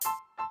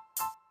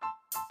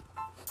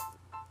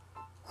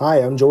Hi,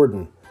 I'm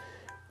Jordan.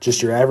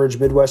 Just your average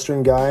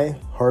Midwestern guy,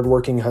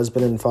 hardworking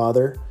husband and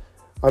father.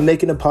 I'm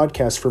making a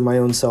podcast for my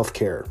own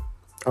self-care.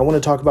 I want to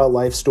talk about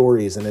life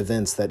stories and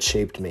events that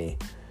shaped me.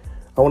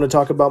 I want to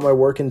talk about my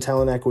work in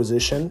talent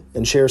acquisition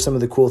and share some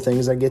of the cool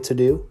things I get to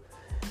do.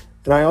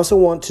 And I also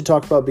want to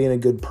talk about being a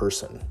good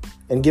person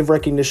and give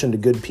recognition to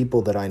good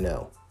people that I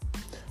know.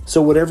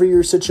 So whatever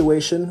your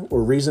situation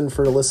or reason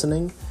for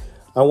listening,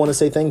 I want to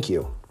say thank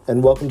you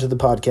and welcome to the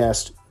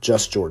podcast,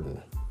 Just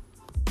Jordan.